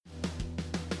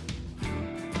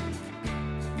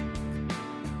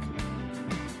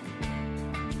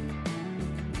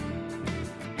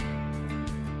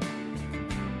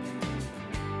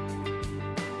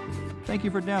Thank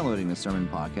you for downloading the sermon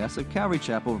podcast of Calvary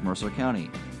Chapel of Mercer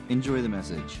County. Enjoy the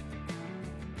message.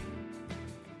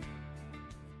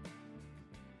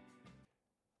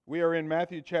 We are in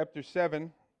Matthew chapter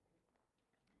 7.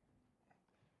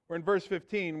 We're in verse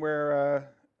 15 where,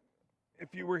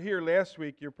 if you were here last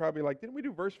week, you're probably like, didn't we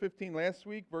do verse 15 last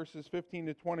week, verses 15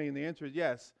 to 20? And the answer is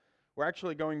yes. We're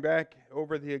actually going back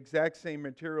over the exact same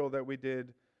material that we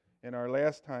did in our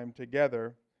last time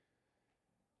together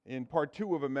in part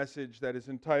 2 of a message that is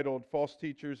entitled False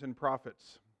Teachers and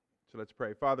Prophets. So let's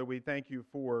pray. Father, we thank you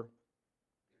for,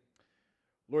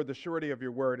 Lord, the surety of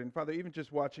your word. And Father, even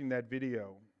just watching that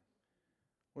video,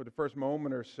 Lord, the first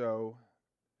moment or so,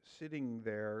 sitting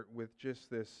there with just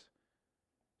this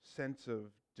sense of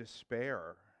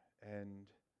despair and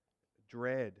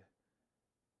dread.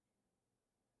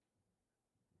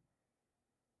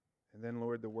 And then,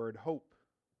 Lord, the word hope,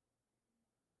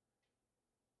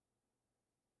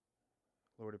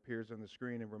 Lord, appears on the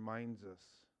screen and reminds us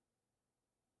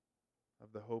of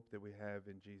the hope that we have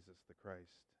in Jesus the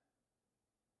Christ.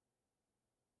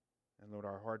 And Lord,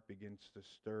 our heart begins to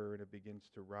stir and it begins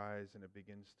to rise and it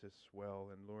begins to swell.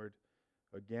 And Lord,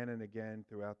 again and again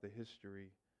throughout the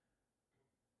history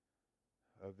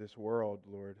of this world,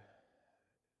 Lord,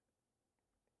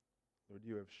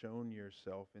 you have shown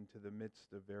yourself into the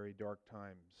midst of very dark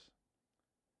times.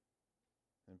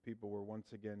 And people were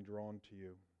once again drawn to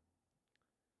you.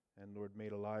 And Lord,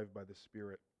 made alive by the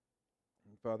Spirit.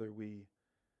 And Father, we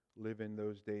live in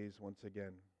those days once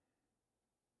again.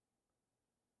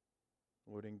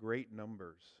 Lord, in great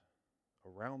numbers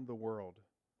around the world,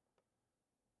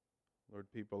 Lord,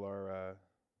 people are,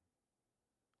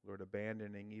 Lord,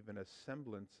 abandoning even a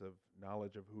semblance of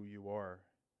knowledge of who you are.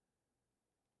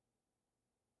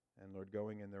 And Lord,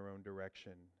 going in their own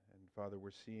direction. And Father,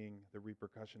 we're seeing the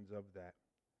repercussions of that.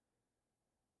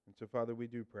 And so, Father, we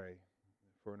do pray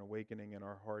for an awakening in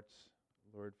our hearts,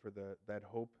 Lord, for that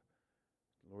hope,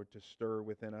 Lord, to stir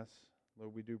within us.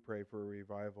 Lord, we do pray for a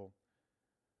revival,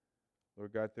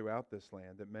 Lord God, throughout this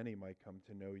land, that many might come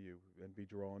to know you and be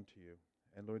drawn to you.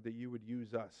 And Lord, that you would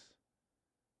use us,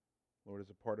 Lord,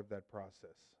 as a part of that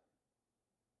process.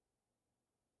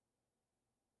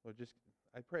 Lord,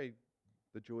 I pray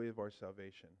the joy of our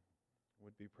salvation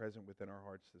would be present within our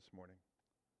hearts this morning.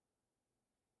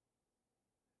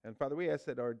 And Father, we ask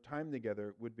that our time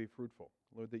together would be fruitful.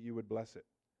 Lord, that you would bless it.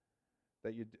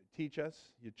 That you'd teach us,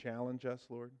 you'd challenge us,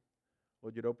 Lord.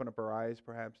 Lord, you'd open up our eyes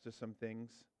perhaps to some things.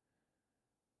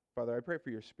 Father, I pray for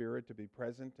your Spirit to be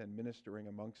present and ministering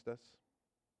amongst us.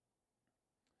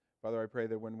 Father, I pray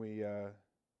that when we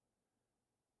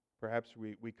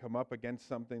come up against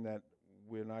something that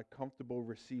we're not comfortable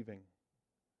receiving,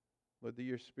 Lord, that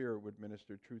your Spirit would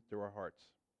minister truth to our hearts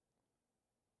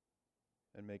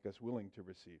and make us willing to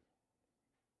receive.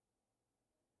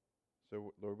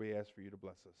 So, Lord, we ask for you to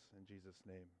bless us. In Jesus'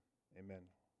 name, amen.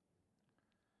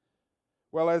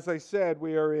 Well, as I said,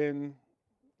 we are in...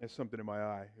 There's something in my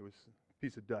eye. It was a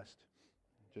piece of dust.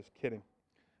 Just kidding.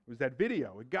 It was that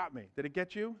video. It got me. Did it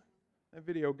get you? That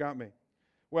video got me.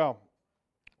 Well,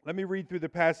 let me read through the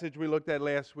passage we looked at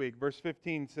last week. Verse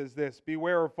 15 says this: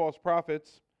 "Beware of false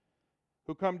prophets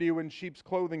who come to you in sheep's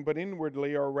clothing, but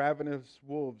inwardly are ravenous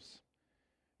wolves.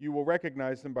 You will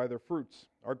recognize them by their fruits.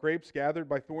 Are grapes gathered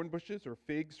by thorn bushes or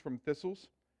figs from thistles?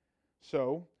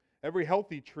 So, every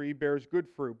healthy tree bears good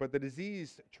fruit, but the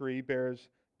diseased tree bears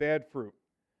bad fruit.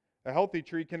 A healthy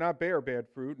tree cannot bear bad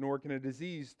fruit, nor can a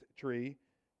diseased tree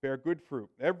bear good fruit.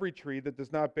 Every tree that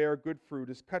does not bear good fruit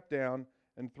is cut down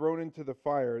and thrown into the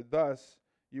fire. Thus,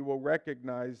 you will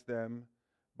recognize them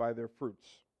by their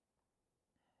fruits."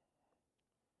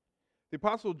 The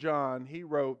Apostle John, he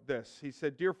wrote this. He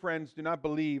said, "Dear friends, do not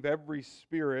believe every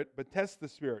spirit, but test the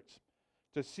spirits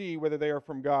to see whether they are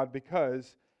from God,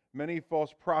 because many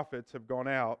false prophets have gone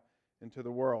out into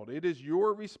the world." It is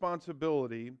your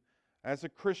responsibility as a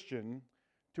Christian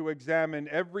to examine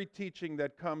every teaching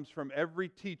that comes from every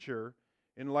teacher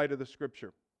in light of the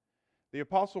Scripture. The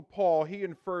Apostle Paul, he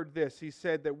inferred this. He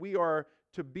said that we are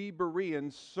to be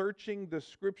Bereans, searching the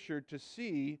Scripture to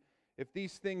see if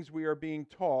these things we are being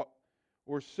taught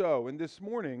or so. And this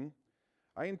morning,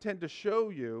 I intend to show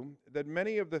you that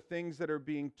many of the things that are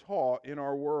being taught in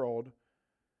our world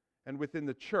and within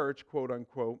the church, quote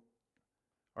unquote,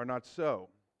 are not so.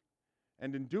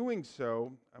 And in doing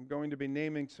so, I'm going to be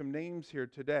naming some names here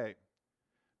today.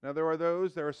 Now, there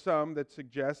are some that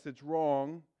suggest it's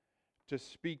wrong to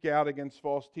speak out against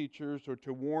false teachers or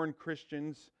to warn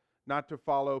Christians not to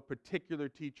follow particular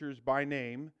teachers by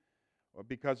name or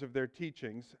because of their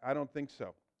teachings. I don't think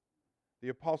so. The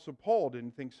Apostle Paul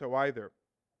didn't think so either.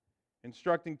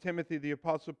 Instructing Timothy, the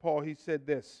Apostle Paul, he said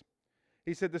this: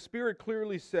 He said, the Spirit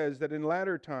clearly says that in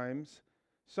latter times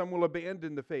some will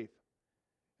abandon the faith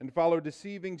and follow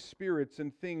deceiving spirits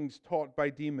and things taught by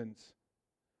demons.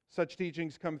 Such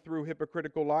teachings come through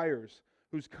hypocritical liars,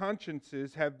 whose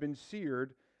consciences have been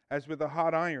seared as with a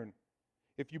hot iron.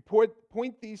 If you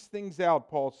point these things out,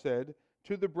 Paul said,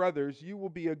 to the brothers, you will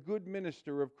be a good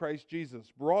minister of Christ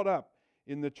Jesus, brought up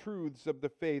in the truths of the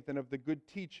faith and of the good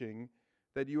teaching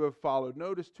that you have followed.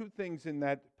 Notice two things in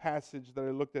that passage that I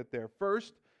looked at there.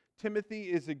 First, Timothy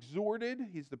is exhorted,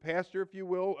 he's the pastor, if you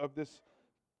will, of this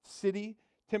city.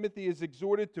 Timothy is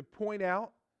exhorted to point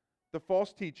out the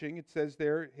false teaching, it says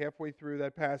there halfway through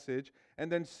that passage. And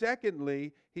then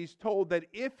secondly, he's told that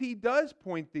if he does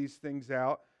point these things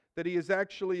out, that he is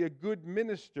actually a good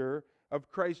minister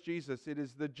of Christ Jesus. It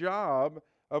is the job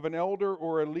of an elder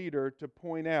or a leader to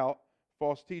point out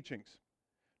false teachings.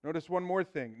 Notice one more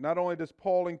thing. Not only does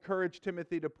Paul encourage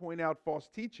Timothy to point out false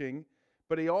teaching,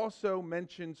 but he also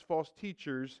mentions false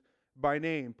teachers by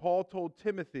name. Paul told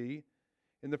Timothy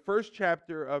in the first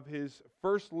chapter of his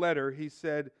first letter, he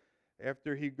said,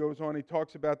 after he goes on, he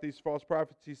talks about these false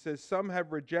prophets. He says, some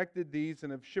have rejected these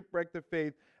and have shipwrecked the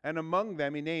faith, and among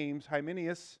them he names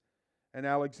Hymenaeus and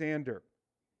Alexander.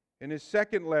 In his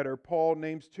second letter, Paul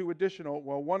names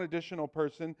one additional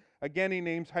person. Again, he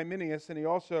names Hymenaeus, and he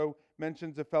also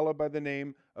mentions a fellow by the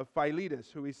name of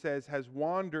Philetus, who he says has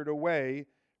wandered away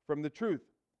from the truth.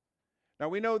 Now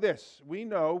we know this. We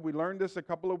learned this a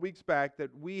couple of weeks back, that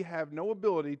we have no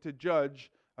ability to judge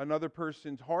another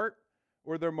person's heart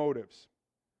or their motives.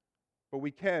 But we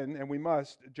can and we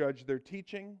must judge their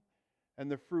teaching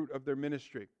and the fruit of their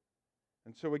ministry.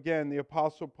 And so again, the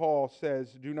Apostle John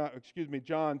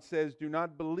says, do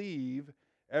not believe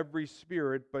every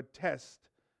spirit, but test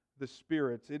the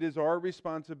spirits. It is our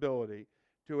responsibility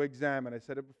to examine, I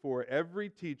said it before, every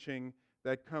teaching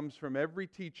that comes from every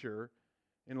teacher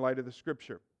in light of the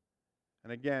Scripture.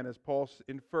 And again, as Paul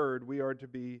inferred, we are to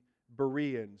be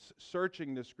Bereans,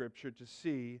 searching the Scripture to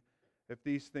see if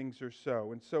these things are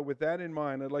so. And so with that in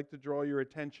mind, I'd like to draw your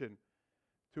attention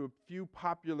to a few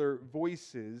popular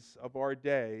voices of our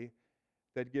day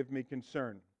that give me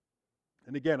concern.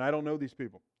 And again, I don't know these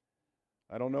people.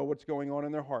 I don't know what's going on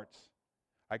in their hearts.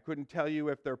 I couldn't tell you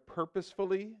if they're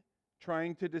purposefully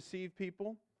trying to deceive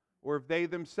people or if they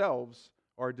themselves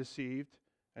are deceived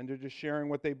and they're just sharing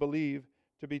what they believe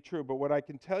to be true. But what I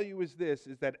can tell you is this,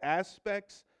 is that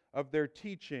aspects of their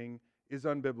teaching is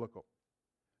unbiblical.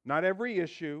 Not every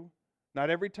issue, not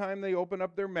every time they open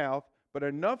up their mouth, but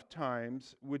enough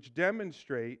times which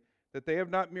demonstrate that they have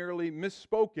not merely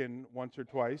misspoken once or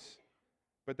twice,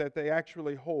 but that they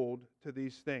actually hold to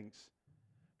these things.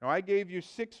 Now, I gave you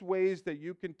 6 ways that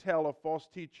you can tell a false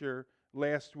teacher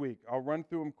last week. I'll run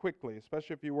through them quickly,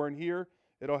 especially if you weren't here,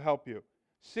 it'll help you.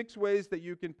 6 ways that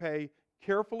you can pay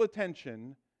careful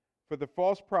attention for the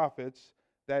false prophets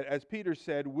that, as Peter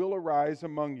said, will arise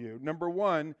among you. Number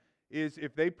 1 is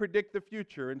if they predict the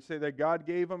future and say that God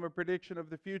gave them a prediction of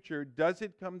the future, does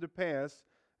it come to pass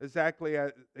exactly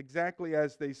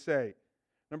as they say?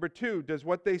 Number 2, does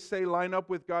what they say line up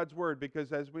with God's word?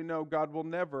 Because as we know, God will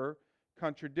never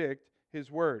contradict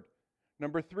his word.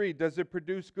 Number 3, does it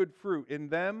produce good fruit in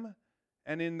them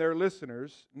and in their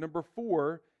listeners? Number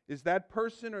 4, is that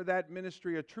person or that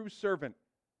ministry a true servant?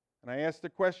 And I asked the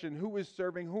question, who is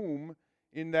serving whom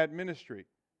in that ministry?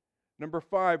 Number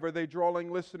 5, are they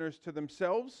drawing listeners to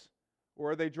themselves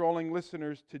or are they drawing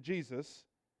listeners to Jesus?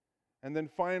 And then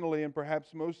finally, and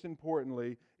perhaps most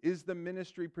importantly, is the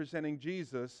ministry presenting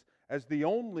Jesus as the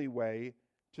only way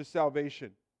to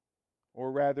salvation?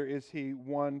 Or rather, is he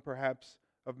one perhaps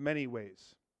of many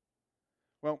ways?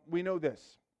 Well, we know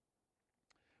this.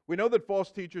 We know that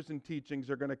false teachers and teachings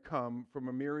are going to come from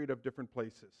a myriad of different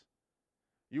places.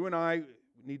 You and I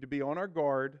need to be on our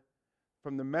guard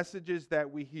from the messages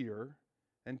that we hear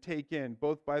and take in,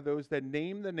 both by those that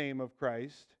name the name of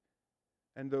Christ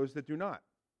and those that do not.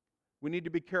 We need to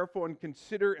be careful and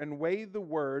consider and weigh the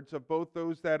words of both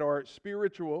those that are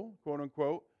spiritual, quote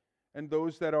unquote, and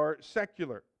those that are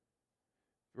secular.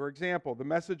 For example, the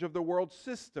message of the world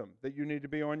system that you need to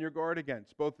be on your guard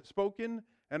against, both spoken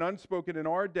and unspoken in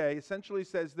our day, essentially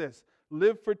says this: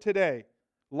 live for today.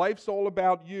 Life's all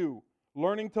about you.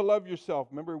 Learning to love yourself.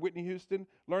 Remember Whitney Houston?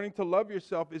 Learning to love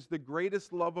yourself is the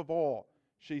greatest love of all,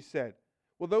 she said.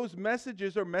 Well, those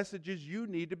messages are messages you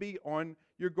need to be on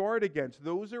your guard against.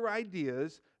 Those are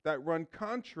ideas that run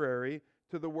contrary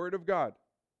to the Word of God.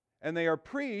 And they are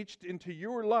preached into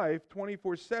your life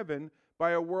 24/7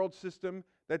 by a world system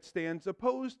that stands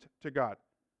opposed to God.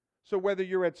 So whether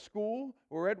you're at school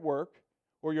or at work,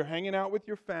 or you're hanging out with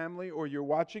your family, or you're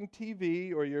watching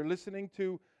TV, or you're listening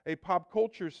to a pop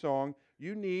culture song,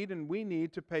 you need and we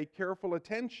need to pay careful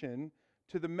attention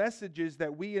to the messages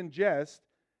that we ingest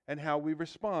and how we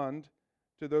respond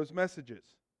to those messages.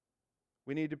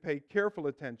 We need to pay careful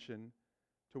attention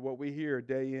to what we hear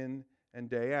day in and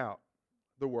day out,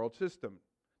 the world system.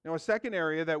 Now, a second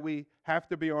area that we have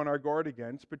to be on our guard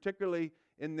against, particularly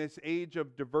in this age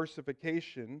of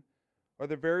diversification, are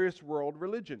the various world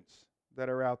religions that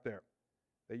are out there,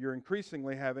 that you're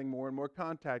increasingly having more and more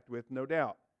contact with, no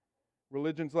doubt.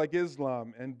 Religions like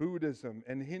Islam and Buddhism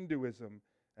and Hinduism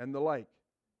and the like.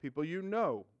 People you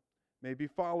know may be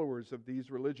followers of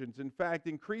these religions. In fact,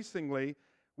 increasingly,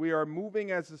 we are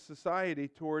moving as a society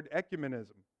toward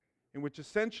ecumenism, in which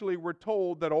essentially we're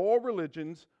told that all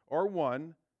religions are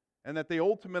one and that they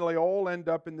ultimately all end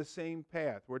up in the same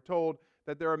path. We're told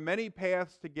that there are many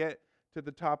paths to get to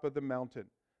the top of the mountain,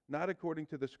 not according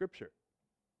to the Scripture.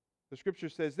 The Scripture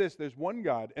says this: there's one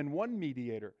God and one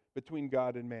mediator between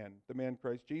God and man, the man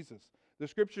Christ Jesus. The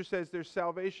Scripture says there's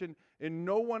salvation in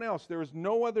no one else. There is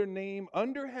no other name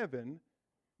under heaven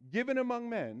given among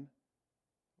men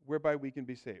whereby we can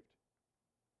be saved.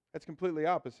 That's completely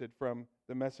opposite from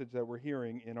the message that we're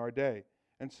hearing in our day.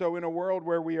 And so in a world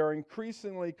where we are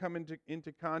increasingly coming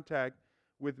into contact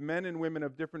with men and women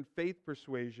of different faith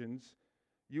persuasions,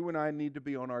 you and I need to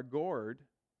be on our guard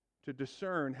to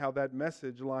discern how that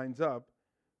message lines up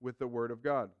with the Word of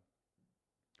God.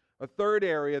 A third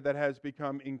area that has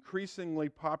become increasingly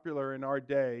popular in our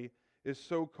day is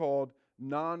so-called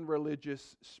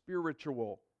non-religious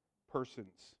spiritual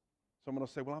persons. Someone will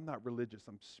say, well, I'm not religious,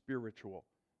 I'm spiritual,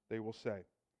 they will say.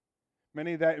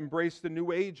 Many that embrace the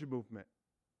New Age movement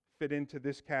fit into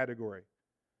this category.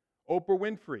 Oprah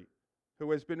Winfrey,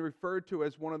 who has been referred to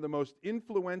as one of the most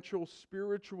influential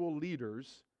spiritual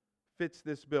leaders, fits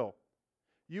this bill.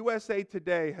 USA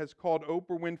Today has called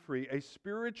Oprah Winfrey a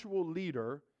spiritual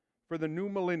leader for the new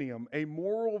millennium, a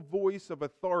moral voice of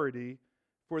authority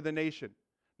for the nation.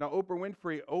 Now, Oprah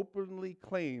Winfrey openly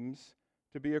claims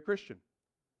to be a Christian.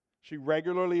 She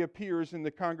regularly appears in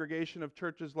the congregation of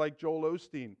churches like Joel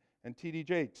Osteen and T.D.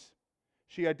 Jakes.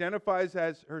 She identifies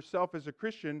as herself as a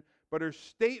Christian, but her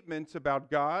statements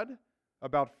about God,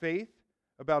 about faith,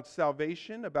 about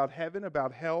salvation, about heaven,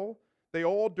 about hell, they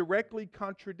all directly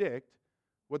contradict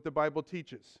what the Bible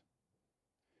teaches.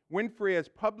 Winfrey has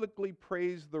publicly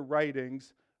praised the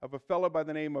writings of a fellow by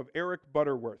the name of Eric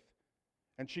Butterworth,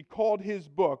 and she called his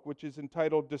book, which is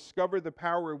entitled Discover the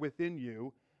Power Within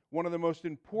You, one of the most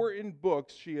important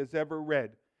books she has ever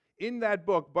read. In that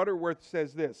book, Butterworth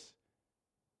says this.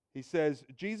 He says,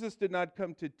 Jesus did not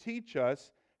come to teach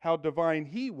us how divine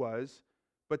He was,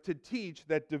 but to teach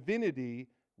that divinity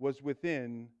was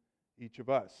within each of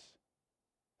us.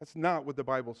 That's not what the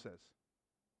Bible says.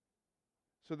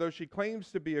 So though she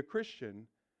claims to be a Christian,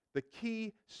 the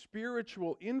key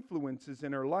spiritual influences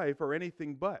in her life are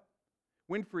anything but.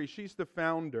 Winfrey, she's the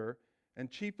founder and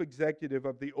chief executive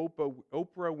of the Oprah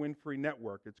Winfrey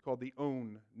Network. It's called the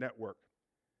OWN Network,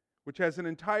 which has an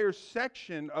entire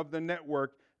section of the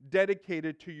network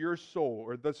dedicated to your soul,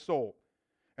 or the soul.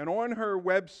 And on her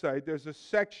website, there's a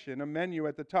section, a menu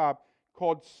at the top,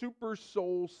 called Super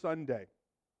Soul Sunday.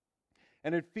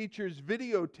 And it features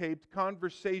videotaped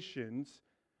conversations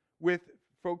with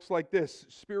folks like this: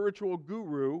 spiritual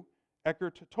guru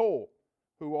Eckhart Tolle,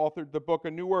 who authored the book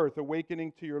A New Earth,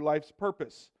 Awakening to Your Life's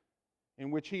Purpose, in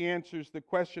which he answers the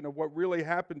question of what really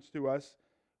happens to us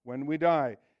when we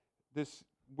die. This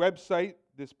website,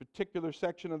 this particular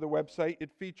section of the website, it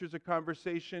features a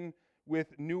conversation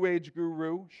with New Age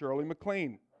guru Shirley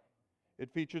MacLaine.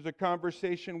 It features a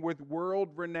conversation with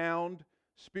world-renowned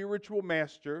spiritual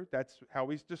master, that's how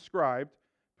he's described,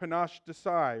 Panache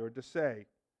Desai or Desai.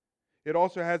 It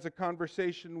also has a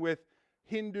conversation with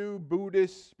Hindu,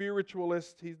 Buddhist,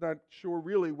 spiritualist. He's not sure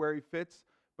really where he fits,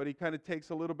 but he kind of takes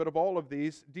a little bit of all of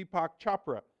these. Deepak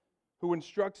Chopra, who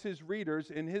instructs his readers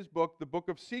in his book, The Book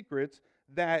of Secrets,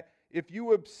 that if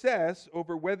you obsess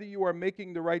over whether you are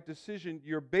making the right decision,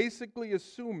 you're basically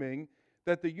assuming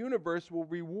that the universe will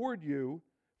reward you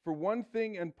for one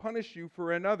thing and punish you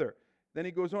for another. Then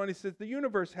he goes on, he says, the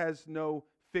universe has no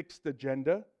fixed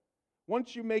agenda.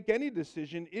 Once you make any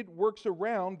decision, it works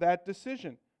around that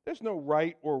decision. There's no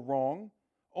right or wrong,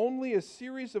 only a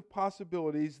series of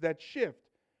possibilities that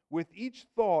shift with each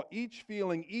thought, each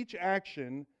feeling, each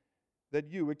action that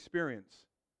you experience.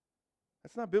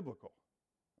 That's not biblical,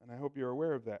 and I hope you're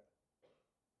aware of that.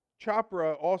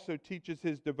 Chopra also teaches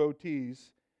his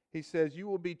devotees, he says, you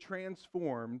will be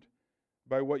transformed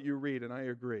by what you read, and I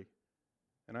agree.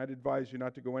 And I'd advise you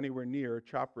not to go anywhere near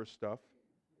Chopra stuff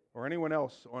or anyone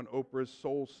else on Oprah's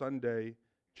Soul Sunday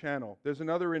channel. There's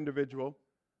another individual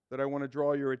that I want to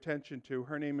draw your attention to.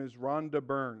 Her name is Rhonda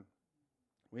Byrne.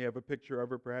 We have a picture of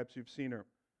her. Perhaps you've seen her.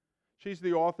 She's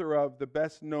the author of the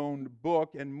best-known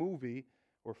book and movie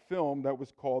or film that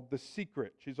was called The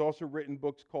Secret. She's also written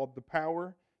books called The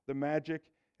Power, The Magic,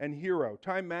 and Hero.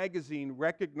 Time magazine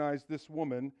recognized this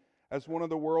woman as one of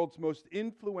the world's most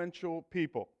influential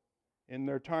people in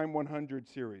their Time 100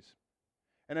 series.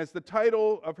 And as the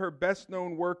title of her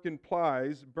best-known work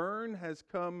implies, Byrne has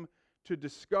come to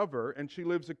discover, and she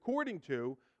lives according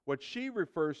to, what she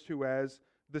refers to as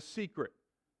the secret.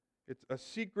 It's a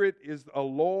secret is a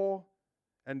law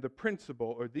and the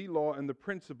principle, or the law and the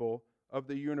principle of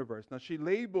the universe. Now, she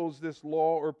labels this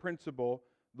law or principle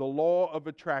the law of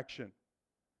attraction.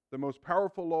 The most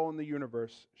powerful law in the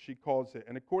universe, she calls it.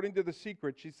 And according to The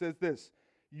Secret, she says this: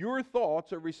 your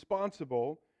thoughts are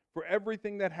responsible for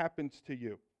everything that happens to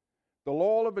you. The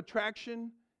law of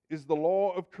attraction is the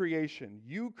law of creation.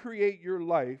 You create your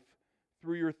life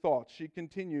through your thoughts. She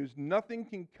continues, nothing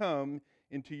can come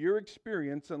into your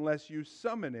experience unless you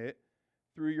summon it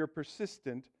through your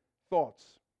persistent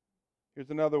thoughts.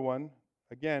 Here's another one.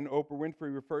 Again, Oprah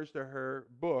Winfrey refers to her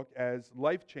book as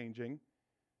life-changing.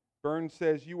 Byrne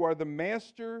says, you are the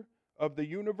master of the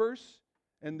universe,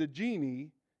 and the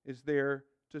genie is there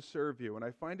to serve you. And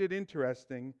I find it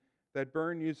interesting that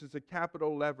Byrne uses a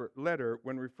capital letter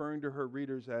when referring to her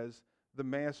readers as the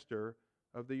master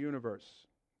of the universe.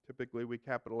 Typically, we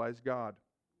capitalize God.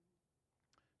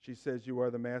 She says, you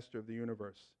are the master of the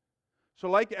universe. So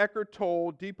like Eckhart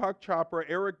Tolle, Deepak Chopra,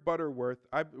 Eric Butterworth,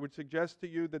 I would suggest to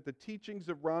you that the teachings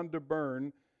of Rhonda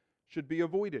Byrne should be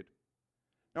avoided.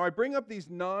 Now, I bring up these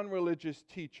non-religious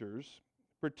teachers,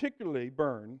 particularly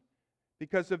Byrne,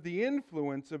 because of the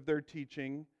influence of their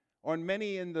teaching on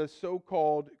many in the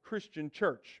so-called Christian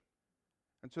church.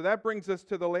 And so that brings us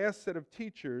to the last set of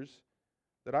teachers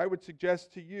that I would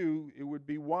suggest to you it would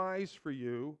be wise for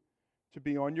you to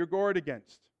be on your guard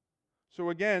against.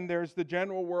 So again, there's the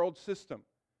general world system.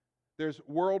 There's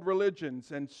world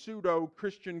religions and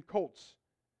pseudo-Christian cults.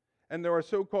 And there are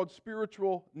so-called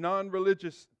spiritual,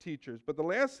 non-religious teachers. But the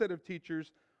last set of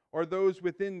teachers are those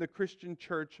within the Christian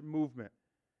church movement.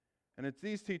 And it's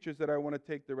these teachers that I want to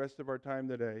take the rest of our time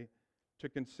today to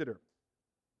consider.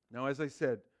 Now, as I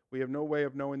said, we have no way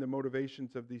of knowing the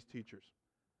motivations of these teachers.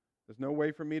 There's no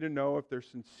way for me to know if they're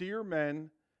sincere men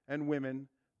and women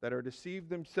that are deceived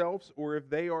themselves or if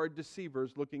they are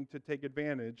deceivers looking to take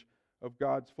advantage of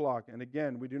God's flock. And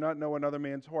again, we do not know another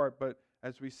man's heart, but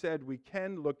as we said, we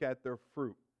can look at their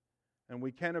fruit and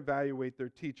we can evaluate their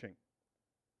teaching.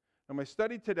 Now, my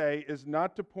study today is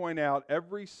not to point out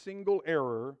every single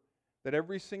error that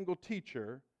every single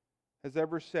teacher has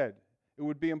ever said. It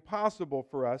would be impossible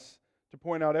for us to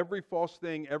point out every false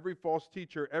thing every false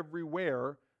teacher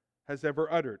everywhere has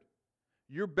ever uttered.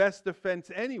 Your best defense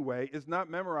anyway is not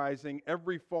memorizing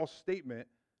every false statement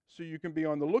so you can be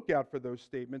on the lookout for those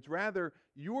statements. Rather,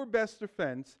 your best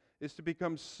defense is to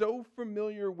become so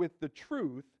familiar with the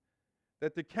truth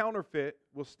that the counterfeit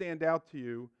will stand out to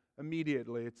you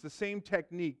immediately. It's the same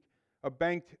technique a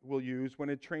bank will use when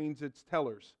it trains its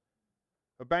tellers.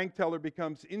 A bank teller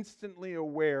becomes instantly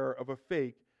aware of a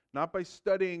fake, not by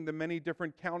studying the many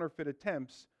different counterfeit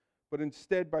attempts, but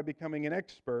instead by becoming an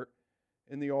expert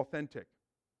in the authentic.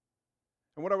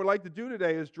 And what I would like to do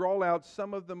today is draw out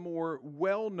some of the more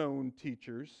well-known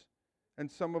teachers and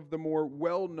some of the more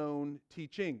well-known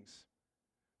teachings.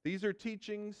 These are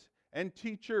teachings and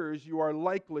teachers you are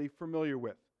likely familiar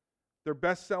with. They're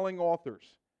best-selling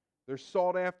authors. They're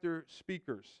sought-after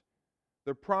speakers.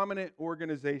 They're prominent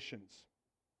organizations.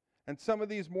 And some of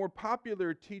these more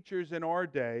popular teachers in our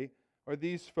day are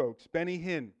these folks: Benny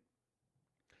Hinn,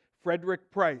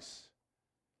 Frederick Price,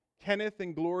 Kenneth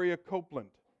and Gloria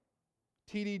Copeland,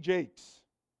 T.D. Jakes,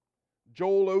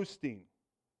 Joel Osteen,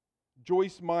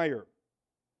 Joyce Meyer,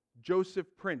 Joseph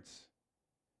Prince,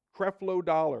 Creflo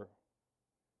Dollar,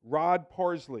 Rod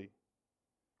Parsley,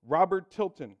 Robert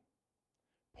Tilton,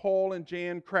 Paul and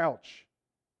Jan Crouch.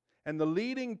 And the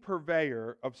leading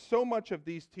purveyor of so much of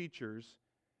these teachers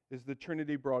is the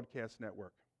Trinity Broadcast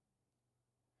Network.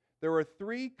 There are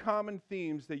three common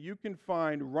themes that you can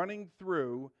find running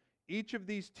through each of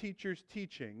these teachers'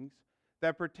 teachings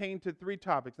that pertain to three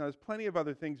topics. Now, there's plenty of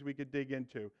other things we could dig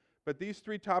into, but these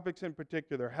three topics in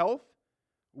particular: health,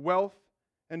 wealth,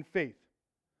 and faith.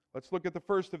 Let's look at the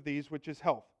first of these, which is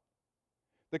health.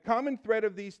 The common thread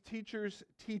of these teachers'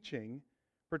 teaching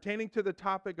pertaining to the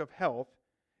topic of health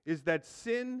is that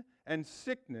sin and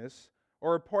sickness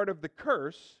are a part of the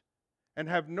curse and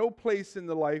have no place in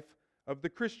the life of the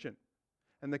Christian.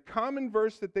 And the common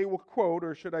verse that they will quote,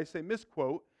 or should I say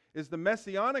misquote, is the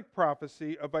messianic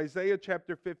prophecy of Isaiah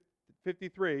chapter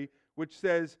 53, which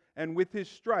says, "And with his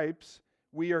stripes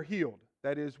we are healed."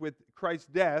 that is, with Christ's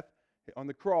death on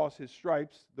the cross, his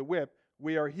stripes, the whip,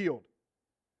 we are healed.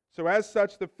 So as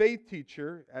such, the faith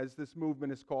teacher, as this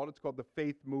movement is called, it's called the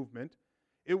faith movement,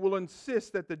 it will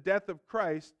insist that the death of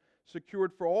Christ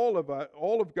secured for all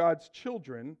of God's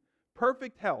children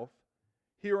perfect health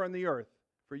here on the earth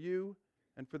for you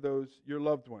and for those, your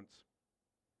loved ones.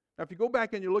 Now, if you go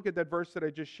back and you look at that verse that I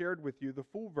just shared with you, the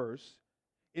full verse,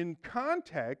 in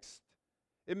context,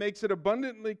 it makes it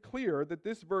abundantly clear that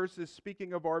this verse is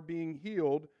speaking of our being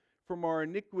healed from our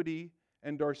iniquity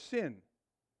and our sin,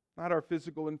 not our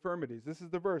physical infirmities. This is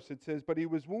the verse. It says, "But he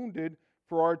was wounded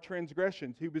for our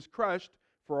transgressions. He was crushed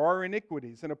for our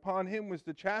iniquities. And upon him was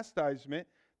the chastisement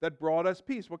that brought us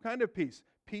peace." What kind of peace?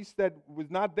 Peace that was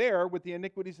not there with the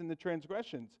iniquities and the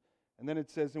transgressions. And then it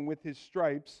says, "And with his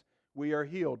stripes we are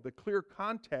healed." The clear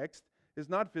context is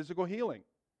not physical healing.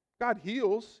 God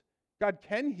heals. God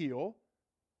can heal.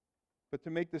 But to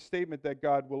make the statement that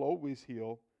God will always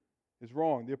heal is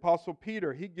wrong. The Apostle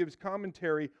Peter, he gives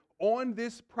commentary on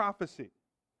this prophecy.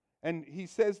 And he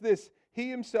says this, "He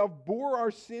himself bore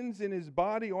our sins in his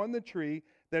body on the tree,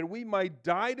 that we might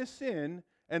die to sin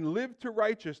and live to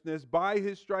righteousness. By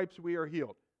his stripes we are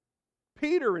healed."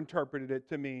 Peter interpreted it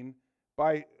to mean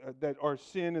by that our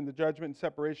sin and the judgment and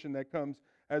separation that comes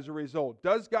as a result.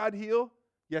 Does God heal?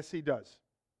 Yes, he does.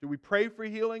 Do we pray for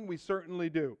healing? We certainly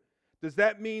do. Does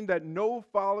that mean that no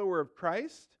follower of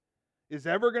Christ is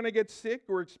ever going to get sick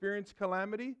or experience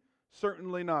calamity?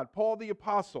 Certainly not. Paul the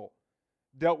Apostle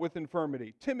dealt with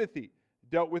infirmity. Timothy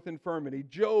dealt with infirmity.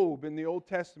 Job in the Old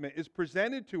Testament is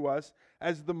presented to us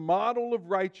as the model of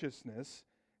righteousness,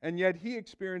 and yet he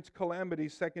experienced calamity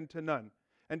second to none.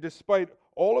 And despite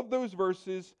all of those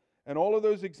verses and all of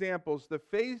those examples, the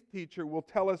faith teacher will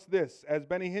tell us this. As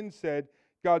Benny Hinn said,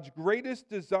 God's greatest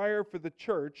desire for the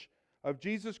church of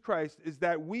Jesus Christ is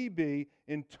that we be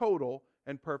in total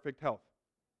and perfect health.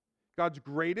 God's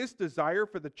greatest desire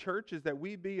for the church is that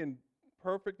we be in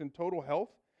perfect and total health.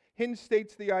 Hinn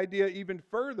states the idea even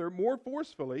further, more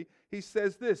forcefully. He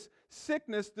says this,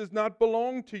 "Sickness does not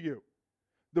belong to you.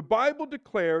 The Bible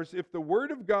declares if the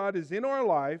Word of God is in our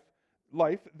life,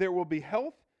 there will be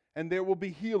health and there will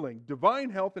be healing. Divine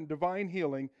health and divine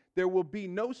healing. There will be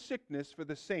no sickness for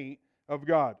the saint of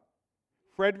God."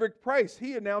 Frederick Price,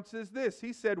 he announces this.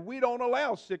 He said, "We don't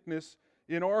allow sickness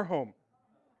in our home."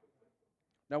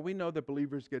 Now, we know that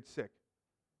believers get sick.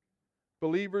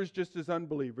 Believers, just as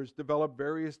unbelievers, develop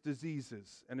various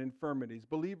diseases and infirmities.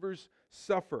 Believers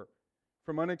suffer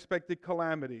from unexpected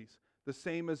calamities, the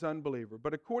same as unbelievers.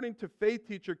 But according to faith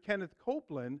teacher Kenneth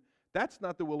Copeland, that's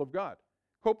not the will of God.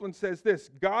 Copeland says this,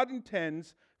 "God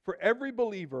intends for every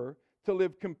believer to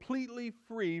live completely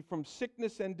free from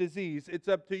sickness and disease. It's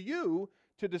up to you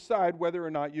to decide whether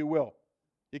or not you will."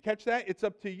 You catch that? It's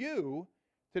up to you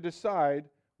to decide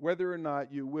whether or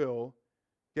not you will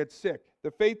get sick.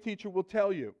 The faith teacher will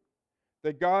tell you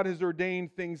that God has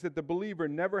ordained things that the believer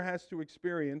never has to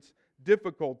experience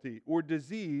difficulty or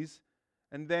disease,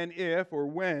 and then if or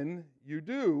when you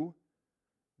do,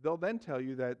 they'll then tell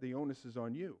you that the onus is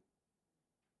on you.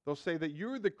 They'll say that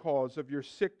you're the cause of your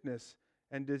sickness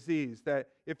and disease,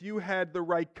 that if you had the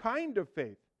right kind of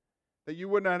faith, that you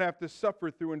would not have to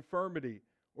suffer through infirmity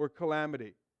or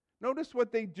calamity. Notice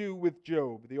what they do with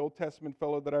Job, the Old Testament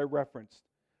fellow that I referenced.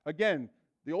 Again,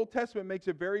 the Old Testament makes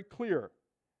it very clear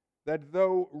that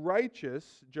though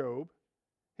righteous, Job,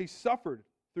 he suffered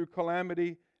through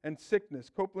calamity and sickness.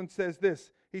 Copeland says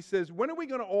this. He says, "When are we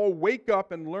going to all wake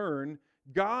up and learn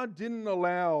God didn't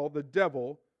allow the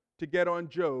devil to get on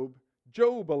Job?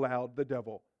 Job allowed the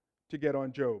devil to get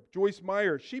on Job." Joyce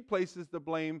Meyer, she places the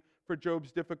blame for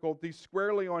Job's difficulties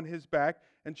squarely on his back,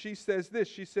 and she says this.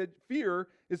 She said, "Fear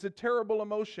is a terrible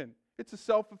emotion. It's a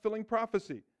self-fulfilling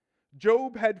prophecy.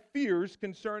 Job had fears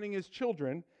concerning his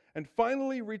children and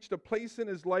finally reached a place in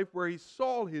his life where he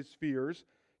saw his fears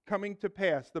coming to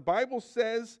pass. The Bible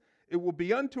says it will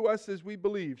be unto us as we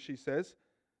believe," she says.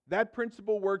 That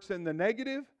principle works in the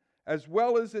negative as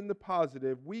well as in the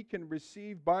positive. We can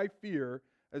receive by fear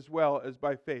as well as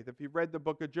by faith. If you've read the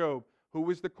book of Job, who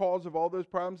was the cause of all those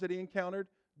problems that he encountered?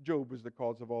 Job was the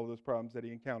cause of all those problems that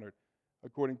he encountered,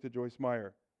 according to Joyce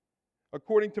Meyer.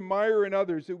 According to Meyer and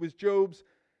others, it was Job's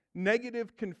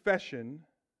negative confession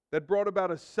that brought about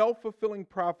a self-fulfilling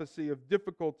prophecy of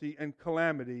difficulty and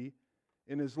calamity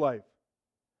in his life.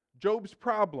 Job's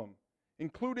problem,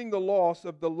 including the loss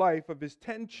of the life of his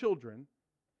 10 children,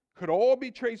 could all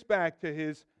be traced back to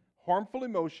his harmful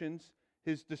emotions,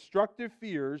 his destructive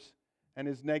fears, and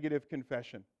his negative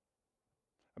confession.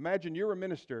 Imagine you're a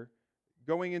minister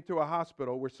going into a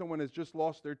hospital where someone has just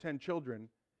lost their 10 children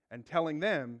and telling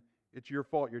them it's your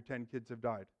fault your 10 kids have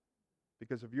died.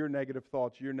 because of your negative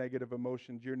thoughts, your negative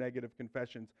emotions, your negative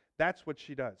confessions. That's what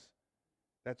she does.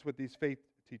 That's what these faith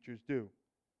teachers do.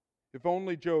 If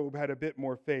only Job had a bit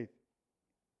more faith.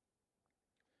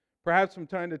 Perhaps from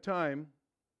time to time,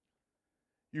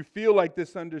 you feel like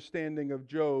this understanding of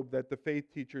Job that the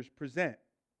faith teachers present.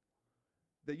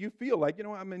 That you feel like,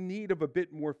 I'm in need of a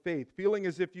bit more faith. Feeling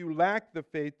as if you lack the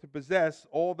faith to possess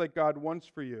all that God wants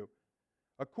for you.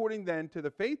 According then to the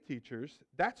faith teachers,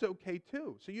 that's okay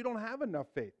too. So you don't have enough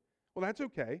faith. Well, that's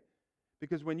okay.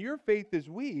 Because when your faith is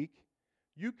weak,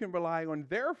 you can rely on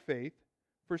their faith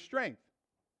for strength.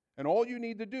 And all you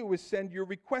need to do is send your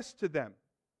request to them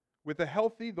with a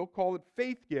healthy, they'll call it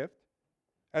faith gift,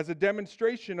 as a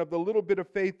demonstration of the little bit of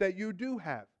faith that you do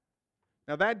have.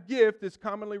 Now that gift is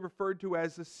commonly referred to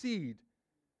as a seed.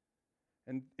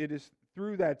 And it is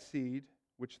through that seed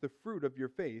which the fruit of your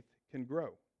faith can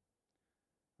grow.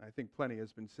 I think plenty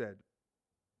has been said,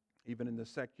 even in the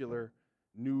secular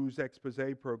news expose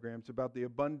programs, about the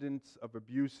abundance of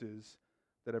abuses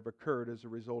that have occurred as a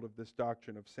result of this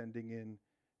doctrine of sending in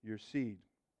your seed.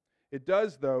 It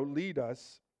does, though, lead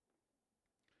us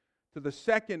to the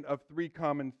second of three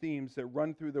common themes that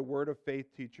run through the Word of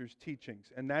Faith teachers'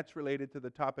 teachings, and that's related to the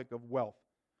topic of wealth.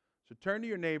 So turn to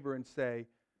your neighbor and say,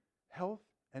 health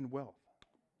and wealth.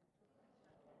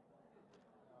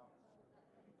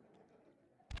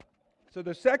 So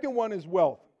the second one is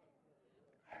wealth.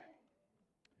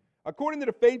 According to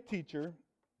the faith teacher,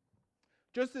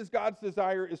 just as God's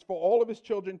desire is for all of His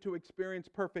children to experience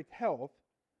perfect health,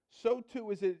 so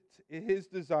too is it His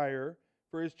desire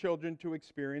for His children to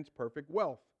experience perfect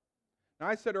wealth. Now,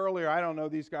 I said earlier, I don't know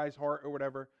these guys' heart or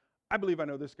whatever. I believe I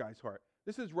know this guy's heart.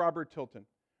 This is Robert Tilton.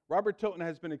 Robert Tilton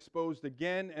has been exposed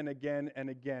again and again and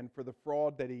again for the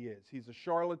fraud that he is. He's a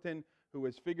charlatan who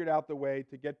has figured out the way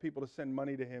to get people to send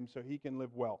money to him so he can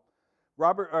live well.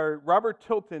 Robert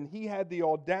Tilton, he had the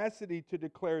audacity to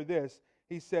declare this.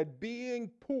 He said,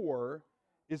 being poor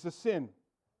is a sin.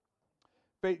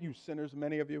 Faith, you sinners,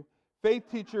 many of you. Faith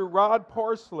teacher Rod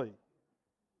Parsley,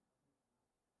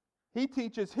 he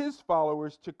teaches his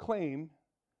followers to claim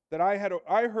that I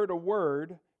heard a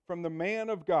word from the man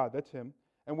of God, that's him,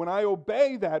 and when I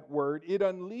obey that word, it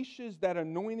unleashes that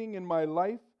anointing in my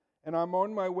life, and I'm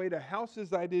on my way to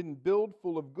houses I didn't build,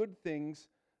 full of good things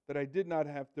that I did not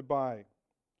have to buy.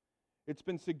 It's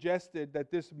been suggested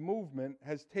that this movement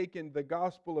has taken the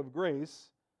gospel of grace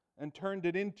and turned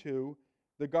it into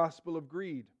the gospel of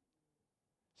greed.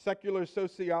 Secular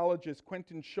sociologist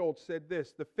Quentin Schultz said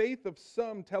this: the faith of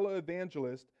some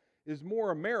televangelists is more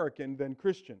American than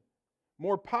Christian,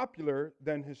 more popular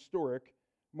than historic,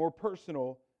 more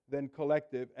personal than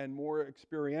collective, and more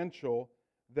experiential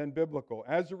than biblical.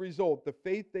 As a result, the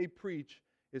faith they preach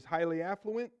is highly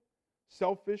affluent,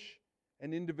 selfish,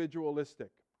 and individualistic.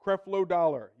 Creflo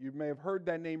Dollar, you may have heard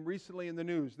that name recently in the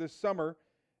news. This summer,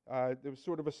 there was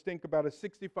sort of a stink about a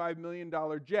 $65 million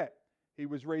jet he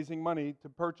was raising money to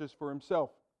purchase for himself.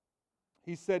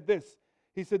 He said this.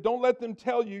 He said, don't let them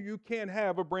tell you you can't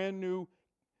have a brand new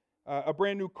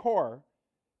car,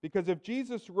 because if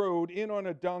Jesus rode in on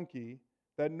a donkey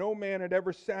that no man had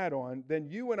ever sat on, then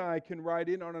you and I can ride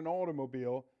in on an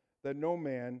automobile that no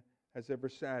man has ever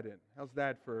sat in. How's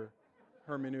that for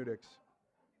hermeneutics?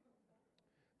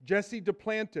 Jesse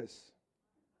Duplantis.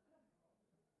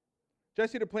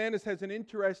 Jesse Duplantis has an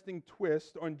interesting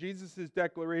twist on Jesus'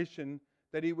 declaration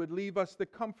that He would leave us the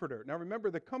Comforter. Now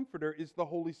remember, the Comforter is the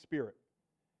Holy Spirit.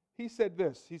 He said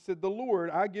this. He said, the Lord,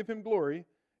 I give Him glory,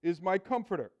 is my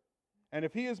Comforter. And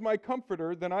if He is my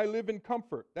Comforter, then I live in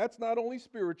comfort. That's not only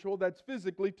spiritual, that's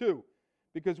physically too.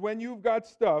 Because when you've got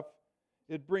stuff,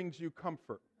 it brings you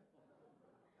comfort.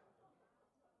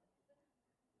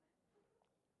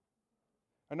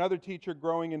 Another teacher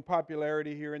growing in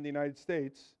popularity here in the United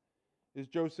States is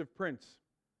Joseph Prince.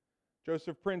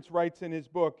 Joseph Prince writes in his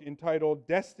book entitled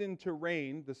Destined to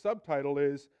Reign. The subtitle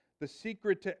is The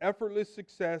Secret to Effortless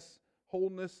Success,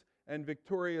 Wholeness, and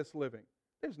Victorious Living.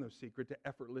 There's no secret to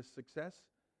effortless success.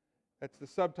 That's the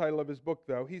subtitle of his book,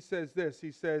 though. He says this.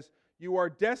 He says, you are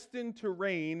destined to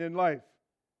reign in life.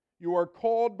 You are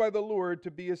called by the Lord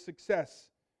to be a success,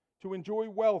 to enjoy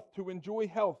wealth, to enjoy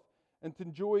health, and to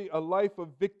enjoy a life of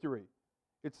victory.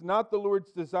 It's not the Lord's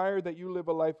desire that you live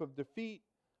a life of defeat,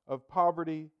 of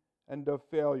poverty, and of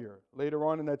failure. Later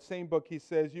on in that same book, he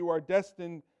says, you are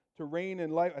destined to reign in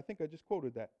life. I think I just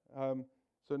quoted that.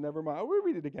 So never mind. We'll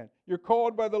read it again. You're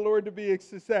called by the Lord to be a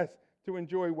success, to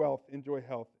enjoy wealth, enjoy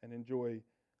health, and enjoy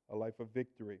a life of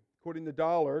victory. According to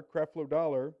Creflo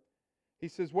Dollar, he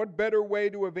says, what better way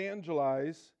to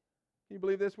evangelize? Can you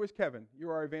believe this? Where's Kevin?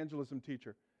 You're our evangelism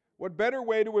teacher. What better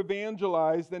way to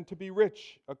evangelize than to be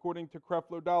rich? According to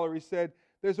Creflo Dollar, he said,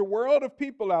 there's a world of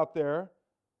people out there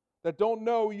that don't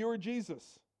know you're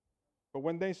Jesus. But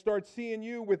when they start seeing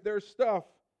you with their stuff,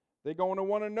 they're going to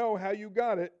want to know how you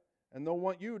got it, and they'll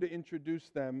want you to introduce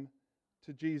them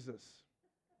to Jesus.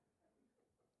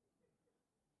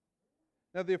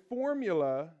 Now, the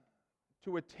formula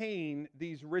to attain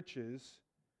these riches,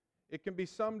 it can be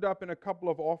summed up in a couple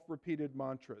of oft-repeated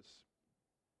mantras.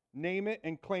 Name it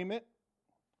and claim it,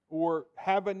 or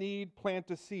have a need,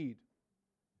 plant a seed.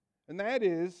 And that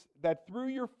is that through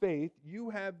your faith, you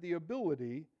have the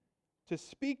ability to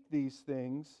speak these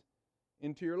things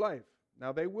into your life.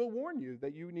 Now, they will warn you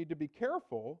that you need to be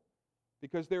careful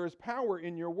because there is power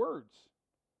in your words.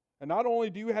 And not only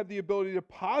do you have the ability to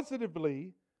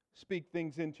positively speak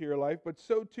things into your life, but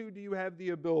so too do you have the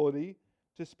ability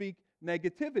to speak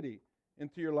negativity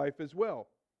into your life as well.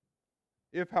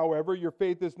 If, however, your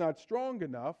faith is not strong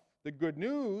enough, the good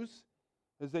news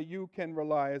is that you can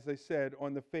rely, as I said,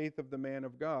 on the faith of the man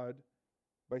of God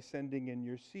by sending in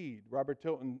your seed. Robert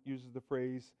Tilton uses the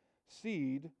phrase,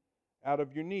 seed out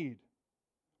of your need.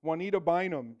 Juanita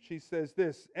Bynum, she says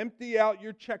this, empty out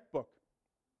your checkbook.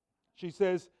 She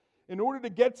says, in order to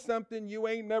get something you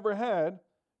ain't never had,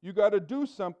 you got to do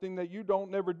something that you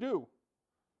don't never do.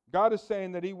 God is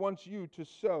saying that He wants you to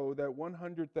sow that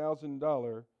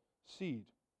 $100,000 seed.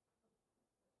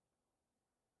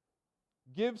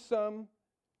 Give some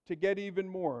to get even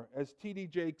more, as T.D.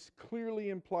 Jakes clearly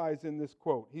implies in this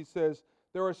quote. He says,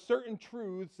 there are certain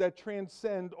truths that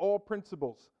transcend all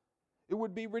principles. It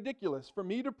would be ridiculous for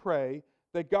me to pray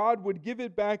that God would give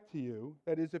it back to you.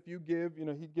 That is, if you give,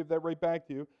 He'd give that right back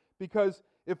to you. Because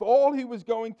if all He was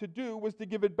going to do was to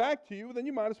give it back to you, then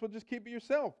you might as well just keep it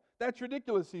yourself. That's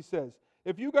ridiculous, he says.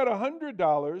 If you got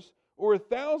 $100 or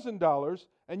 $1,000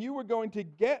 and you were going to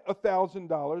get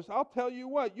 $1,000, I'll tell you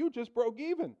what, you just broke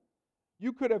even.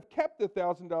 You could have kept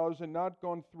 $1,000 and not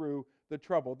gone through the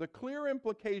trouble. The clear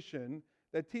implication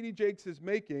that T.D. Jakes is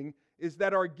making is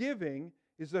that our giving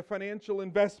is a financial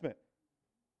investment.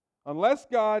 Unless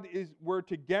God were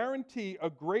to guarantee a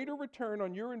greater return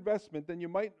on your investment, then you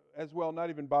might as well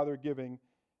not even bother giving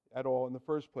at all in the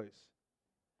first place.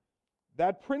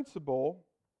 That principle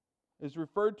is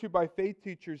referred to by faith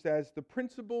teachers as the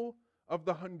principle of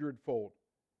the hundredfold.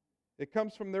 It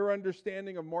comes from their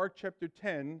understanding of Mark chapter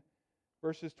 10,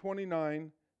 verses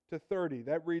 29 to 30.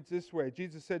 That reads this way.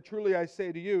 Jesus said, truly I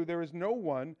say to you, there is no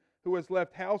one who has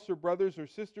left house or brothers or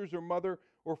sisters or mother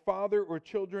or father or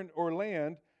children or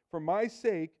land for my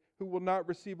sake who will not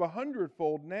receive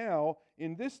 100-fold now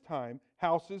in this time,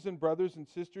 houses and brothers and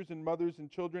sisters and mothers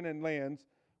and children and lands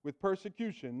with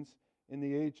persecutions in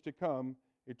the age to come,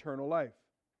 eternal life.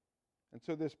 And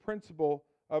so this principle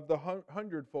of the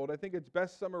hundredfold, I think it's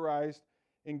best summarized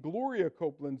in Gloria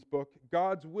Copeland's book,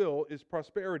 God's Will is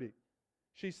Prosperity.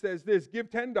 She says this, give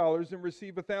 $10 and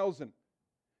receive 1,000.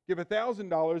 Give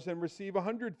 $1,000 and receive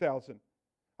 100,000.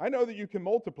 I know that you can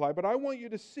multiply, but I want you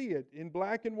to see it in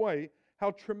black and white,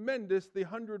 how tremendous the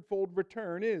hundredfold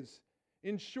return is.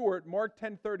 In short, Mark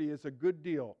 10:30 is a good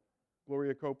deal,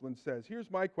 Gloria Copeland says. Here's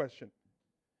my question.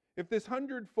 If this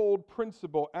hundredfold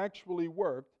principle actually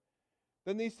worked,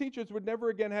 then these teachers would never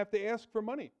again have to ask for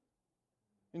money.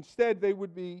 Instead, they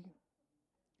would be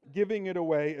giving it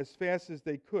away as fast as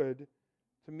they could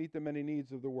to meet the many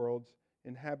needs of the world's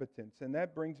inhabitants. And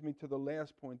that brings me to the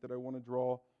last point that I want to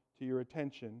draw to your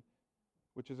attention,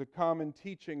 which is a common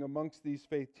teaching amongst these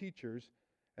faith teachers,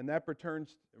 and that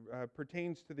pertains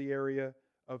to the area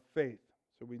of faith.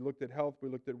 So we looked at health, we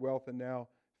looked at wealth, and now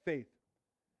faith.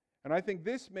 And I think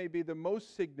this may be the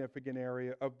most significant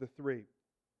area of the three,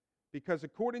 because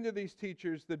according to these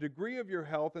teachers, the degree of your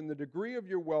health and the degree of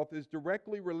your wealth is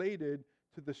directly related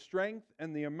to the strength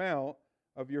and the amount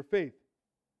of your faith.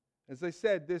 As I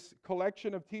said, this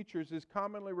collection of teachers is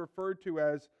commonly referred to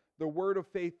as the Word of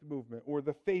Faith movement or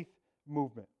the faith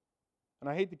movement. And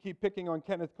I hate to keep picking on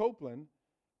Kenneth Copeland,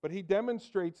 but he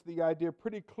demonstrates the idea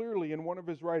pretty clearly in one of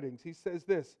his writings. He says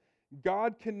this,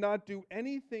 God cannot do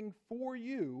anything for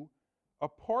you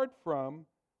apart from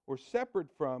or separate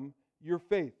from your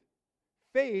faith.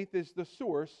 Faith is the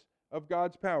source of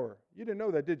God's power. You didn't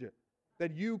know that, did you?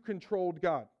 That you controlled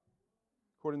God.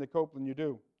 According to Copeland, you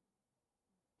do.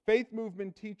 Faith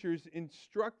movement teachers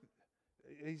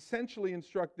essentially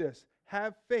instruct this: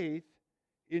 have faith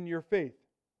in your faith.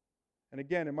 And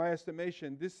again, in my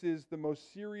estimation, this is the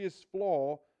most serious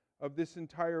flaw of this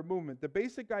entire movement. The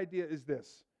basic idea is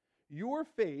this: your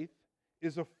faith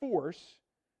is a force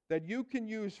that you can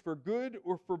use for good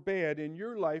or for bad in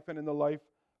your life and in the life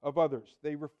of others.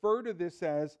 They refer to this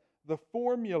as the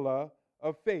formula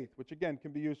of faith, which again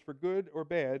can be used for good or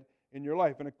bad in your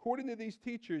life. And according to these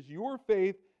teachers, your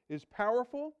faith is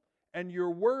powerful and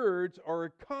your words are a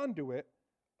conduit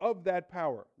of that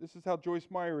power. This is how Joyce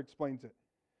Meyer explains it.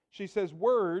 She says,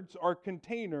 words are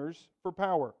containers for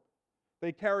power.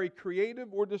 They carry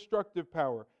creative or destructive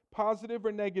power, positive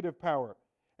or negative power.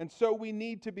 And so we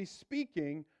need to be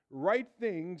speaking right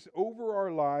things over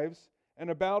our lives and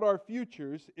about our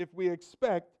futures if we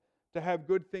expect to have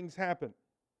good things happen.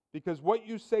 Because what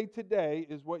you say today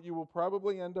is what you will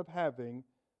probably end up having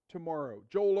tomorrow.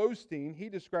 Joel Osteen, he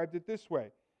described it this way.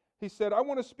 He said, I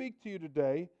want to speak to you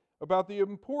today about the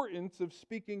importance of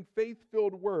speaking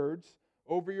faith-filled words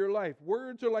over your life.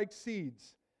 Words are like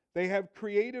seeds. They have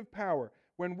creative power.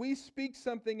 When we speak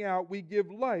something out, we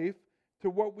give life to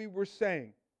what we were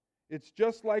saying. It's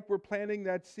just like we're planting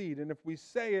that seed. And if we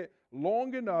say it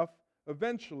long enough,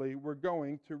 eventually we're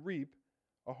going to reap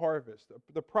a harvest.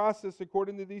 The process,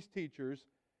 according to these teachers,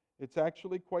 it's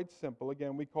actually quite simple.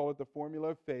 Again, we call it the formula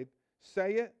of faith.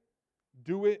 Say it,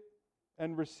 do it,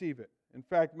 and receive it. In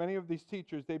fact, many of these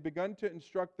teachers, they've begun to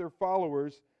instruct their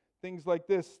followers things like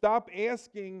this. Stop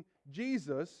asking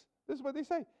Jesus. This is what they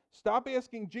say. Stop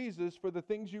asking Jesus for the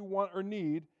things you want or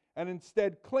need, and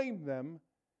instead claim them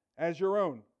as your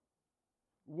own.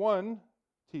 One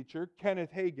teacher,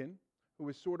 Kenneth Hagin, who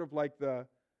is sort of like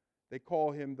they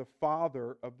call him the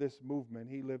father of this movement.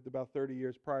 He lived about 30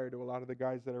 years prior to a lot of the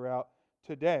guys that are out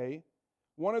today.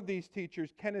 One of these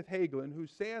teachers, Kenneth Hagin, who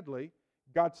sadly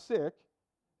got sick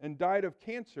and died of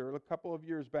cancer a couple of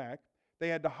years back. They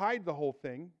had to hide the whole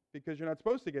thing because you're not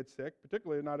supposed to get sick,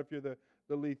 particularly not if you're the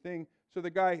lead thing. So the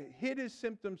guy hid his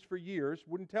symptoms for years,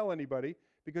 wouldn't tell anybody,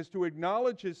 because to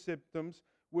acknowledge his symptoms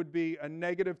would be a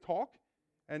negative talk,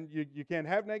 and you can't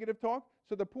have negative talk.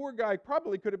 So the poor guy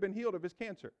probably could have been healed of his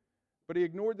cancer. But he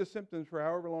ignored the symptoms for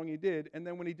however long he did, and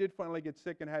then when he did finally get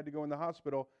sick and had to go in the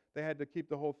hospital, they had to keep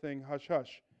the whole thing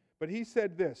hush-hush. But he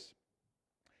said this.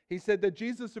 He said that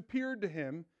Jesus appeared to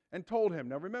him and told him.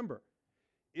 Now remember,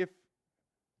 if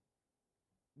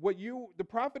what the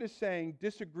prophet is saying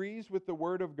disagrees with the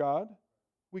Word of God,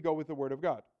 we go with the Word of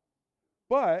God.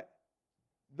 But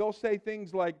they'll say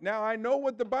things like, now I know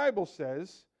what the Bible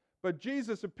says, but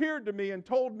Jesus appeared to me and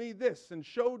told me this and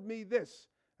showed me this.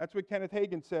 That's what Kenneth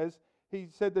Hagin says. He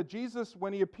said that Jesus,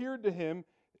 when he appeared to him,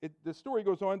 the story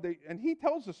goes on, and he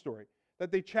tells the story,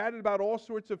 that they chatted about all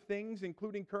sorts of things,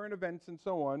 including current events and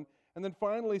so on, and then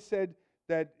finally said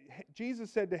that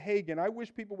Jesus said to Hagin, I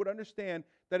wish people would understand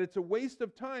that it's a waste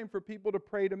of time for people to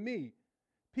pray to me.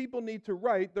 People need to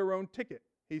write their own ticket,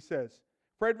 he says.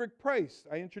 Frederick Price,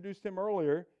 I introduced him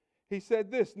earlier, he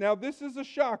said this, now this is a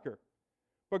shocker,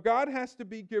 but God has to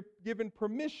be given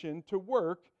permission to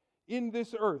work in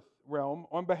this earth realm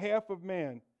on behalf of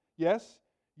man. Yes,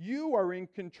 you are in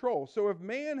control. So if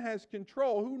man has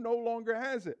control, who no longer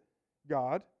has it?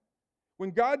 God.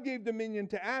 When God gave dominion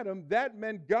to Adam, that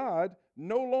meant God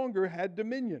no longer had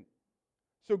dominion.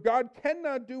 So God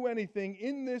cannot do anything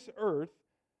in this earth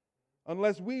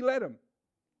unless we let him.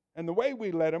 And the way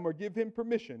we let him or give him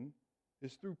permission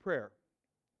is through prayer.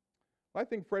 I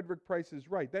think Frederick Price is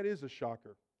right. That is a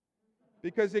shocker.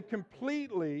 Because it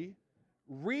completely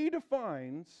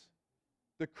redefines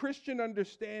the Christian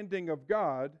understanding of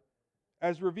God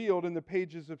as revealed in the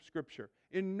pages of Scripture.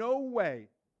 In no way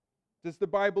does the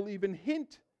Bible even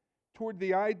hint toward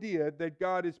the idea that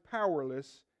God is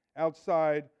powerless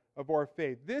outside of our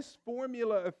faith. This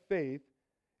formula of faith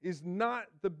is not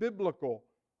the biblical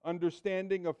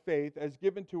understanding of faith as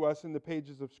given to us in the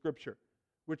pages of Scripture,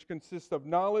 which consists of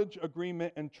knowledge,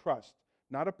 agreement, and trust,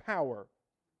 not a power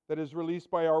that is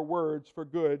released by our words for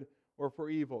good or for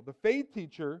evil. The faith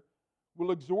teacher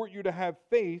will exhort you to have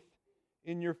faith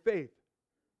in your faith,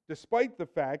 despite the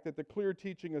fact that the clear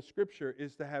teaching of Scripture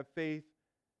is to have faith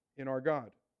in our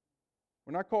God.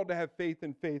 We're not called to have faith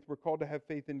in faith, we're called to have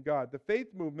faith in God. The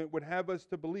faith movement would have us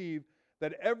to believe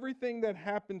that everything that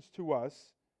happens to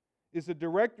us is a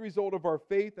direct result of our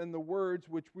faith and the words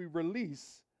which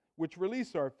release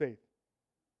our faith.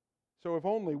 So if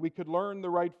only we could learn the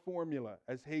right formula,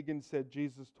 as Hagin said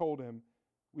Jesus told him,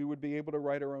 we would be able to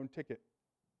write our own ticket.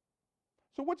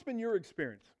 So what's been your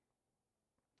experience?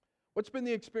 What's been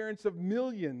the experience of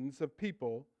millions of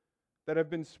people that have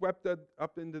been swept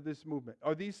up into this movement?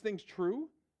 Are these things true?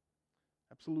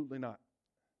 Absolutely not.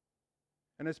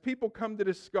 And as people come to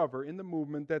discover in the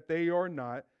movement that they are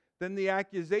not, then the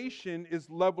accusation is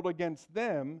leveled against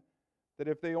them that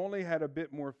if they only had a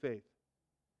bit more faith.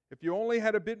 If you only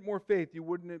had a bit more faith, you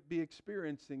wouldn't be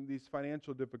experiencing these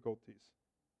financial difficulties.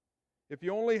 If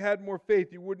you only had more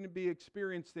faith, you wouldn't be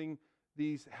experiencing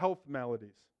these health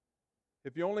maladies.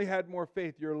 If you only had more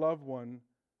faith, your loved one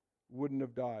wouldn't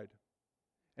have died.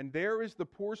 And there is the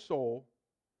poor soul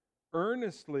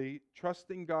earnestly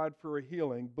trusting God for a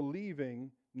healing,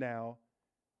 believing now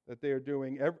that they are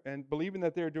doing and believing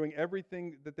that they are doing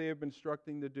everything that they have been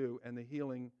instructing to do, and the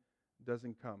healing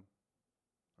doesn't come.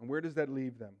 And where does that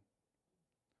leave them?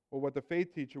 Well, what the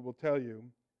faith teacher will tell you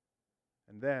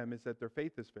and them is that their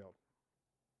faith has failed.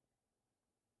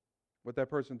 What that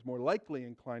person's more likely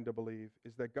inclined to believe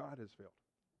is that God has failed.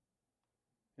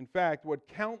 In fact, what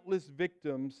countless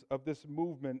victims of this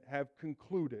movement have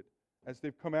concluded as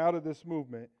they've come out of this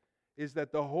movement is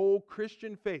that the whole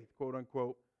Christian faith, quote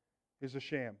unquote, is a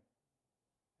sham,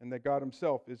 and that God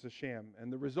himself is a sham.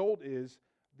 And the result is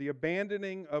the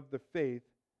abandoning of the faith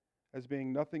as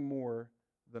being nothing more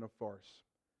than a farce.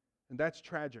 And that's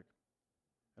tragic.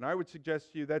 And I would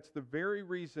suggest to you that's the very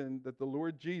reason that the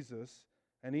Lord Jesus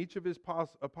and each of his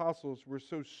apostles were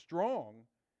so strong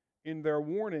in their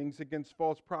warnings against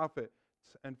false prophets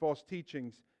and false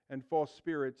teachings and false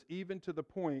spirits, even to the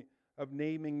point of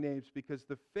naming names, because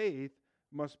the faith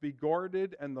must be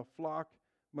guarded and the flock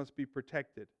must be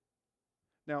protected.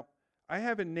 Now, I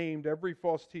haven't named every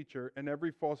false teacher and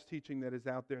every false teaching that is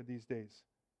out there these days.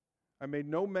 I made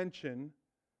no mention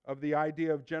of the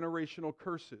idea of generational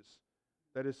curses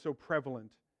that is so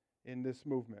prevalent in this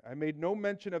movement. I made no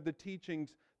mention of the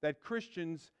teachings that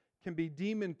Christians can be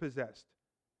demon-possessed,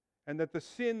 and that the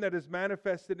sin that is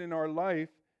manifested in our life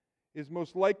is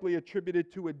most likely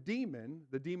attributed to a demon,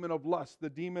 the demon of lust, the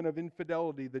demon of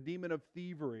infidelity, the demon of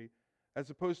thievery, as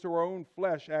opposed to our own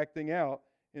flesh acting out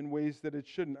in ways that it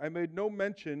shouldn't. I made no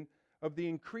mention of the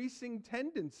increasing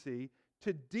tendency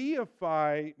to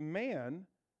deify man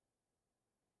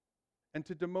and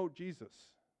to demote Jesus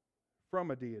from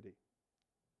a deity.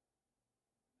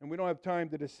 And we don't have time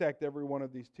to dissect every one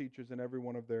of these teachers and every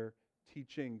one of their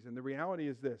teachings. And the reality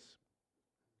is this: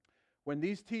 when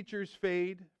these teachers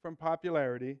fade from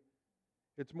popularity,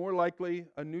 it's more likely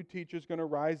a new teacher is going to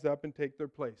rise up and take their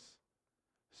place.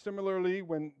 Similarly,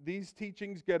 when these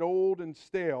teachings get old and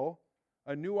stale,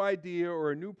 a new idea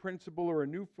or a new principle or a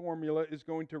new formula is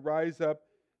going to rise up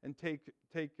and take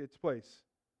its place.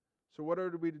 So what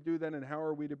are we to do then, and how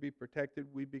are we to be protected?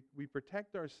 We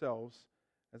protect ourselves,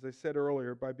 as I said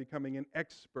earlier, by becoming an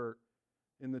expert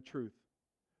in the truth.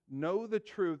 Know the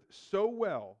truth so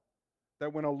well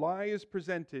that when a lie is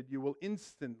presented, you will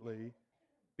instantly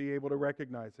be able to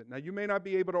recognize it. Now, you may not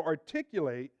be able to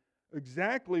articulate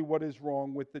exactly what is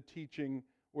wrong with the teaching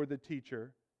or the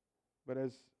teacher, but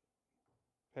as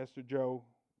Pastor Joe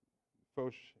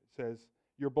Foch says,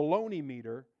 your baloney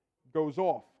meter goes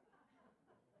off,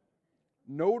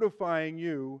 notifying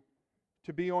you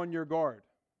to be on your guard.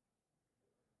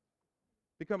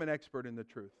 Become an expert in the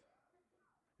truth.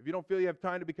 If you don't feel you have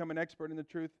time to become an expert in the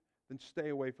truth, then stay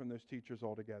away from those teachers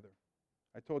altogether.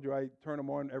 I told you I turn them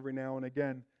on every now and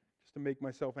again just to make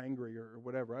myself angry or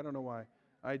whatever. I don't know why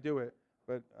I do it,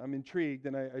 but I'm intrigued,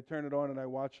 and I turn it on and I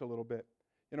watch a little bit.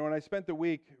 You know, and I spent the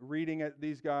week reading at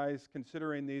these guys,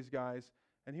 considering these guys,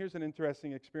 and here's an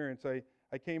interesting experience.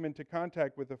 I came into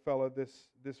contact with a fellow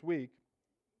this week,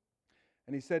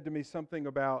 and he said to me something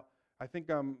about, I think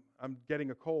I'm getting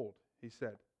a cold, he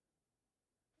said.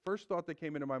 First thought that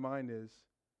came into my mind is,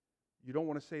 you don't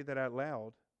want to say that out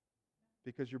loud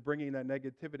because you're bringing that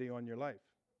negativity on your life.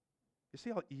 You see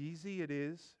how easy it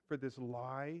is for this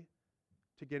lie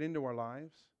to get into our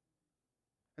lives?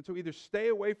 And so either stay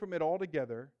away from it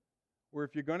altogether, or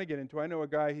if you're going to get into it, I know a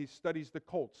guy, he studies the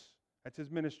cults. That's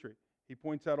his ministry. He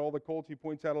points out all the cults. He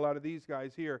points out a lot of these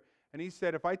guys here. And he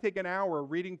said, if I take an hour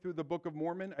reading through the Book of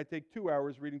Mormon, I take 2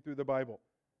 hours reading through the Bible.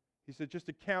 He said, just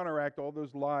to counteract all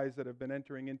those lies that have been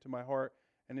entering into my heart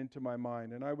and into my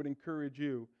mind. And I would encourage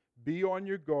you, be on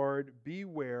your guard,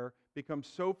 beware, become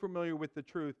so familiar with the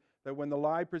truth that when the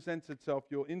lie presents itself,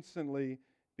 you'll instantly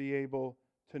be able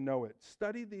to know it.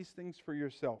 Study these things for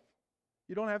yourself.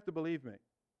 You don't have to believe me.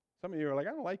 Some of you are like,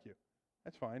 I don't like you.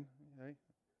 That's fine. Okay?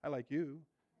 I like you,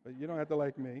 but you don't have to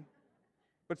like me.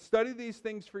 But study these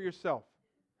things for yourself.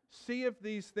 See if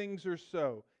these things are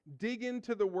so. Dig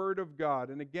into the Word of God.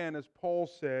 And again, as Paul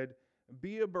said,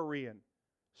 be a Berean,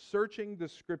 searching the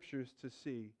Scriptures to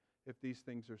see if these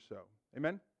things are so.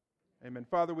 Amen? Amen.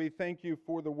 Father, we thank you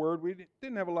for the Word. We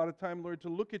didn't have a lot of time, Lord, to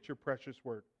look at your precious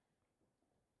Word.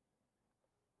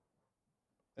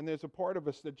 And there's a part of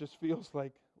us that just feels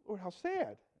like, Lord, how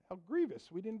sad, how grievous.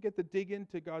 We didn't get to dig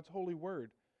into God's holy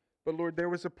Word. But Lord, there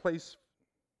was a place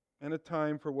and a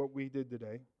time for what we did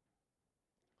today.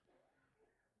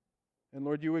 And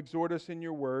Lord, you exhort us in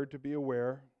your word to be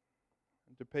aware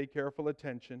and to pay careful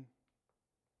attention,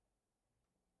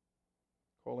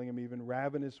 calling them even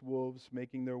ravenous wolves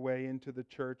making their way into the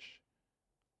church,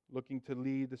 looking to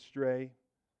lead astray.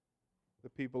 the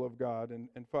people of God. And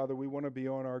Father, we want to be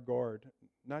on our guard,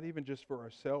 not even just for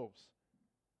ourselves,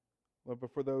 Lord,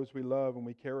 but for those we love and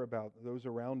we care about, those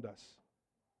around us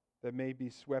that may be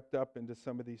swept up into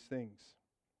some of these things.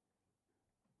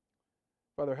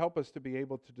 Father, help us to be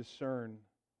able to discern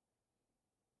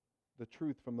the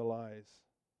truth from the lies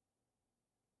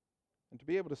and to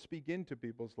be able to speak into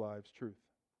people's lives truth.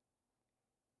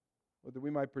 Lord, that we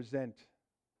might present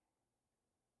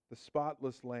the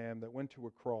spotless Lamb that went to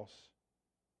a cross,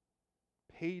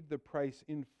 paid the price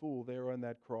in full there on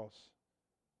that cross,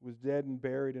 was dead and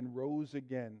buried and rose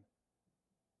again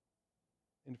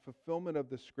in fulfillment of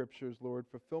the Scriptures, Lord,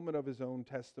 fulfillment of his own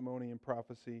testimony and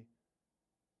prophecy,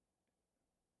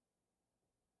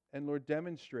 and Lord,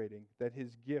 demonstrating that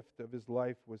his gift of his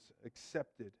life was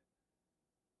accepted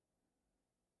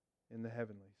in the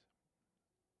heavenlies.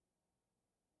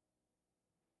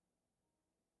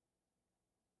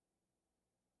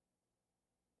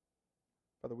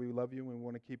 Father, we love you and we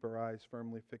want to keep our eyes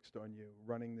firmly fixed on you,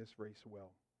 running this race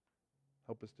well.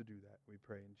 Help us to do that, we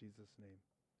pray in Jesus' name.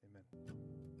 Amen.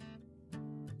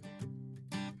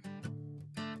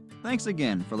 Thanks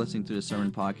again for listening to the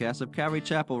sermon podcast of Calvary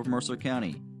Chapel of Mercer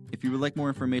County. If you would like more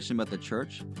information about the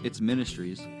church, its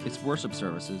ministries, its worship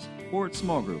services, or its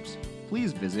small groups,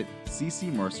 please visit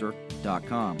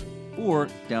ccmercer.com or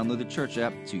download the church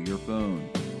app to your phone.